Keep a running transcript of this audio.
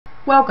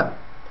Welcome.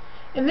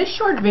 In this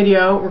short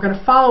video, we're going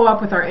to follow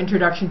up with our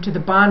introduction to the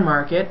bond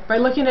market by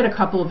looking at a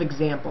couple of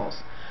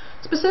examples.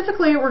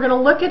 Specifically, we're going to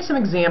look at some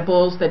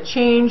examples that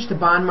change the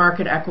bond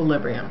market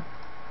equilibrium.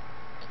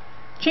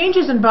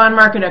 Changes in bond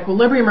market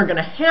equilibrium are going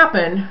to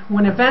happen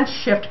when events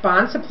shift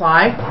bond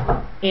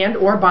supply and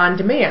or bond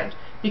demand.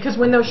 Because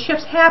when those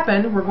shifts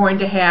happen, we're going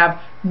to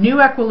have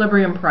new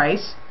equilibrium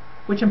price,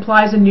 which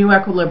implies a new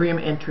equilibrium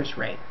interest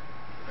rate.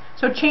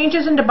 So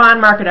changes into bond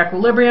market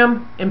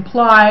equilibrium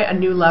imply a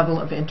new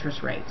level of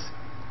interest rates.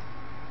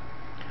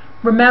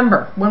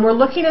 Remember, when we're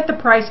looking at the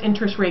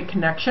price-interest rate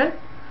connection,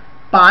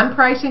 bond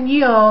price and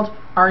yield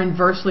are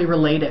inversely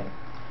related.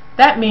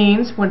 That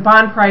means when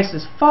bond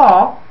prices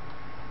fall,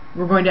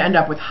 we're going to end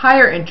up with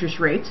higher interest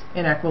rates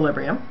in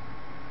equilibrium.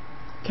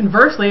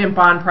 Conversely, if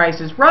bond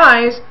prices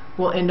rise,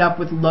 we'll end up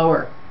with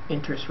lower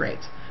interest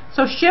rates.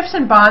 So shifts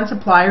in bond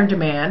supply or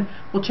demand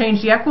will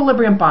change the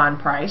equilibrium bond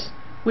price,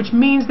 which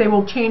means they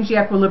will change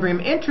the equilibrium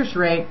interest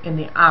rate in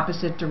the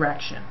opposite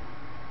direction.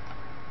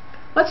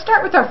 Let's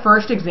start with our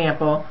first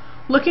example,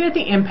 looking at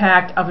the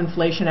impact of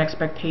inflation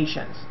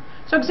expectations.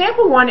 So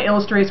example 1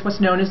 illustrates what's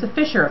known as the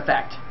Fisher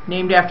effect,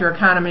 named after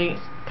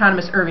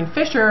economist Irving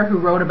Fisher, who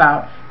wrote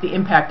about the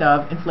impact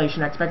of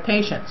inflation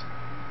expectations.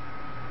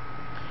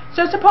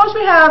 So suppose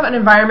we have an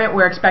environment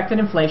where expected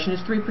inflation is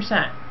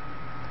 3%.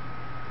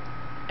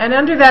 And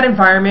under that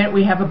environment,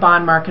 we have a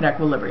bond market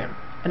equilibrium,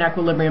 an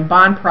equilibrium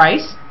bond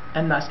price,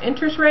 and thus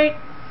interest rate,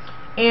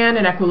 and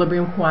an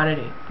equilibrium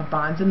quantity of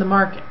bonds in the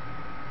market.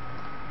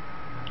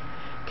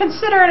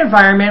 Consider an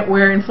environment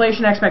where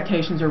inflation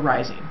expectations are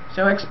rising.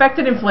 So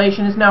expected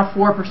inflation is now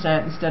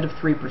 4% instead of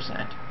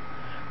 3%.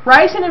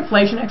 Rise in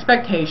inflation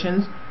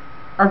expectations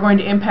are going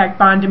to impact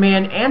bond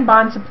demand and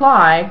bond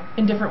supply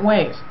in different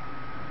ways.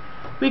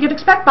 We could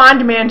expect bond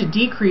demand to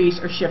decrease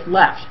or shift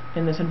left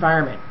in this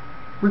environment.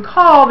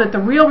 Recall that the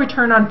real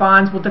return on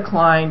bonds will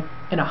decline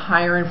in a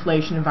higher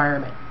inflation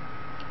environment.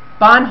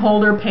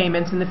 Bondholder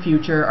payments in the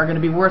future are going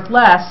to be worth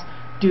less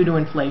due to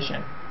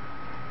inflation.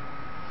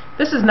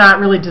 This is not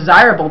really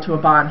desirable to a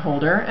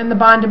bondholder, and the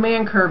bond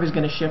demand curve is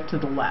going to shift to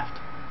the left.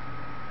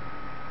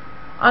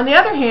 On the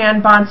other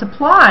hand, bond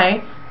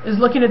supply is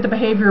looking at the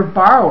behavior of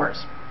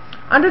borrowers.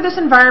 Under this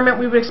environment,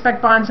 we would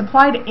expect bond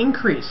supply to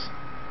increase.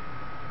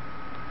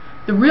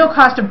 The real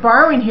cost of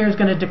borrowing here is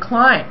going to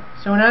decline.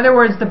 So in other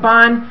words, the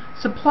bond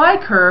supply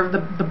curve,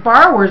 the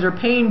borrowers are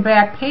paying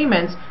back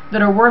payments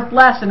that are worth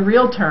less in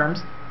real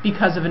terms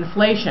because of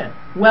inflation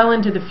well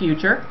into the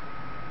future.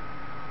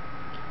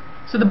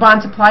 So the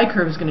bond supply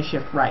curve is going to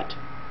shift right.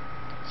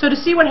 So to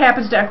see what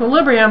happens to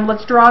equilibrium,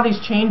 let's draw these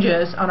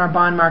changes on our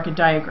bond market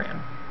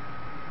diagram.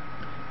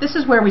 This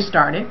is where we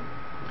started.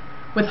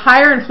 With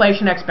higher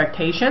inflation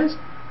expectations,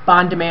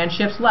 bond demand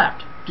shifts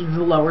left due to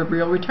the lower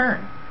real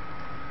return.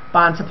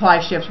 Bond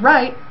supply shifts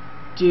right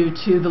due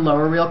to the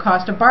lower real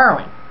cost of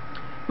borrowing.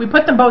 We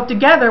put them both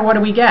together, what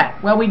do we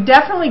get? Well, we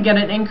definitely get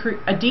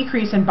a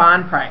decrease in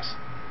bond price.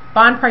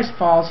 Bond price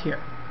falls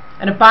here.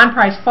 And if bond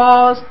price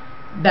falls,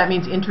 that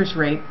means interest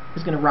rate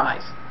is going to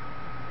rise.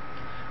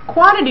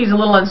 Quantity is a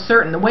little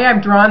uncertain. The way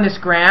I've drawn this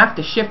graph,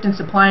 the shift in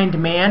supply and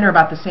demand are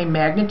about the same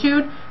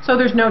magnitude, so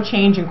there's no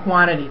change in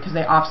quantity because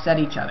they offset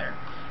each other.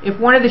 If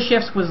one of the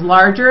shifts was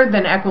larger,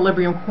 then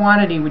equilibrium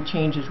quantity would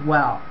change as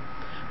well.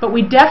 But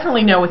we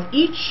definitely know with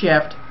each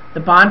shift, the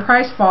bond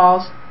price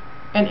falls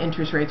and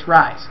interest rates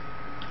rise.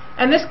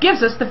 And this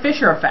gives us the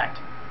Fisher effect.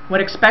 When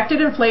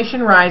expected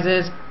inflation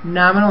rises,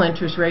 nominal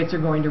interest rates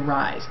are going to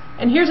rise.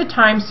 And here's a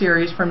time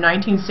series from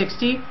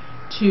 1960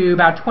 to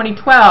about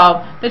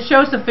 2012 that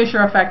shows the Fisher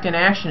effect in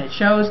action. It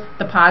shows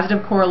the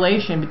positive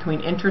correlation between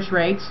interest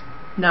rates,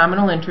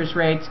 nominal interest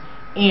rates,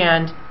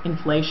 and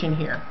inflation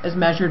here, as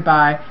measured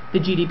by the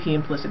GDP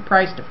implicit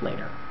price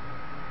deflator.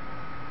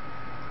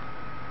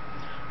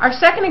 Our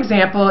second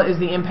example is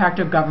the impact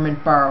of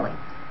government borrowing.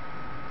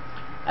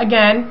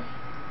 Again,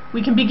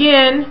 we can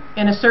begin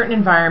in a certain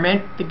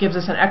environment that gives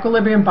us an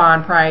equilibrium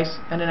bond price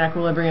and an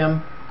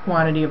equilibrium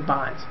quantity of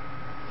bonds.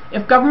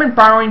 If government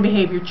borrowing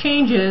behavior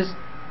changes,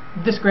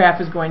 this graph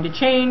is going to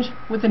change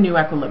with a new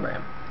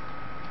equilibrium.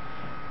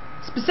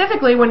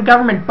 Specifically, when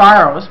government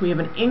borrows, we have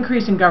an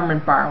increase in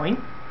government borrowing.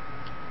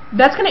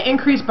 That's going to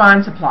increase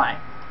bond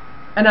supply.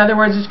 In other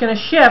words, it's going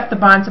to shift the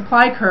bond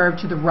supply curve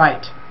to the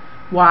right.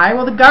 Why?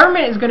 Well, the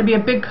government is going to be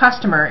a big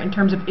customer in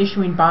terms of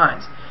issuing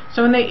bonds.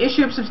 So when they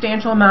issue a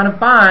substantial amount of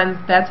bonds,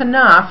 that's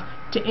enough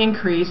to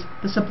increase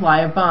the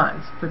supply of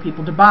bonds for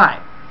people to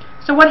buy.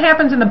 So what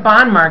happens in the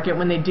bond market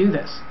when they do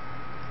this?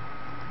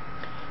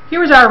 Here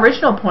was our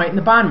original point in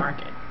the bond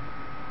market.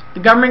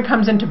 The government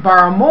comes in to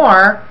borrow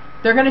more,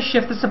 they're going to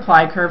shift the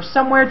supply curve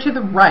somewhere to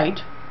the right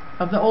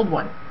of the old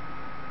one.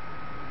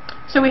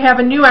 So we have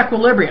a new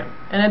equilibrium.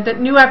 And at that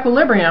new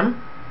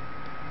equilibrium,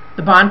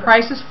 the bond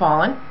price has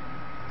fallen,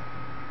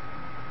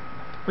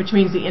 which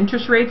means the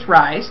interest rates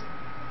rise.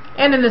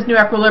 And in this new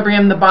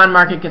equilibrium, the bond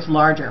market gets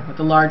larger with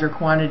a larger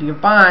quantity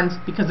of bonds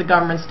because the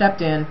government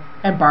stepped in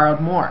and borrowed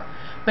more.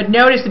 But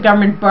notice the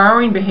government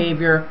borrowing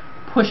behavior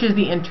pushes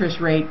the interest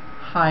rate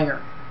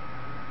higher.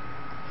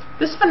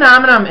 This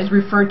phenomenon is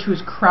referred to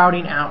as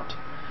crowding out.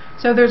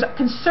 So there's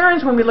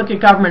concerns when we look at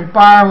government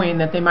borrowing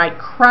that they might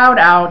crowd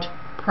out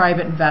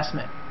private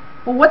investment.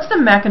 Well, what's the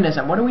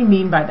mechanism? What do we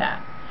mean by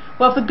that?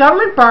 Well, if the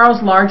government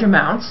borrows large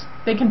amounts,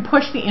 they can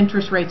push the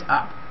interest rates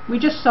up. We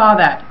just saw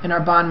that in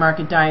our bond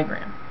market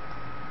diagram.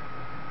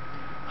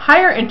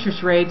 Higher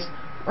interest rates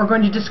are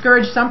going to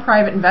discourage some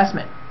private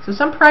investment. So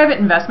some private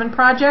investment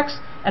projects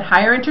at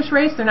higher interest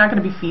rates, they're not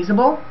going to be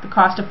feasible. The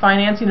cost of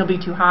financing will be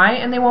too high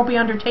and they won't be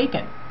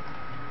undertaken.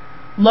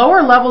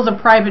 Lower levels of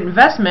private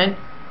investment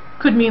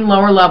could mean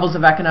lower levels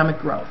of economic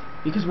growth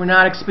because we're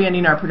not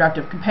expanding our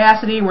productive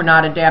capacity, we're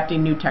not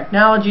adapting new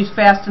technologies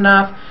fast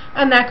enough,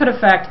 and that could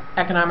affect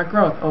economic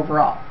growth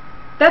overall.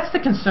 That's the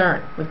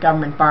concern with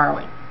government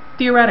borrowing,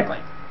 theoretically.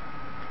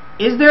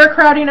 Is there a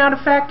crowding out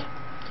effect?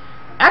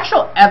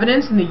 Actual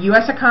evidence in the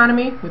U.S.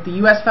 economy with the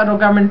U.S. federal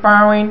government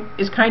borrowing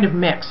is kind of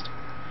mixed.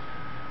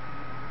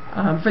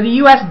 For the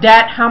U.S.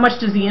 debt, how much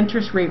does the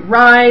interest rate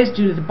rise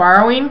due to the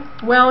borrowing?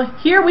 Well,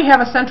 here we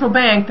have a central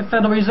bank, the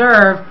Federal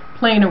Reserve,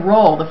 playing a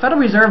role. The Federal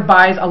Reserve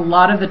buys a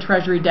lot of the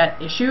Treasury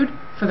debt issued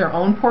for their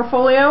own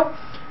portfolio,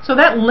 so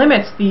that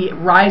limits the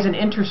rise in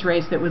interest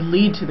rates that would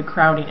lead to the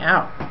crowding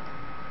out.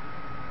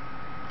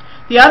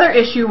 The other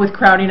issue with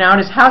crowding out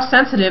is how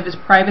sensitive is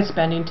private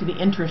spending to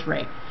the interest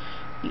rate.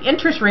 The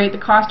interest rate, the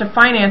cost of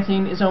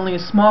financing, is only a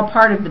small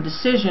part of the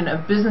decision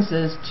of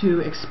businesses to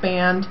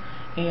expand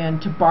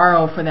and to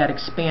borrow for that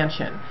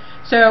expansion.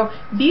 So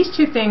these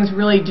two things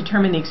really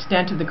determine the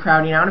extent of the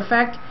crowding out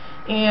effect,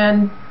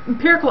 and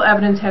empirical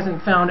evidence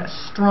hasn't found a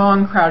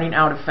strong crowding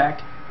out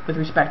effect with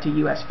respect to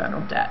U.S.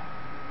 federal debt.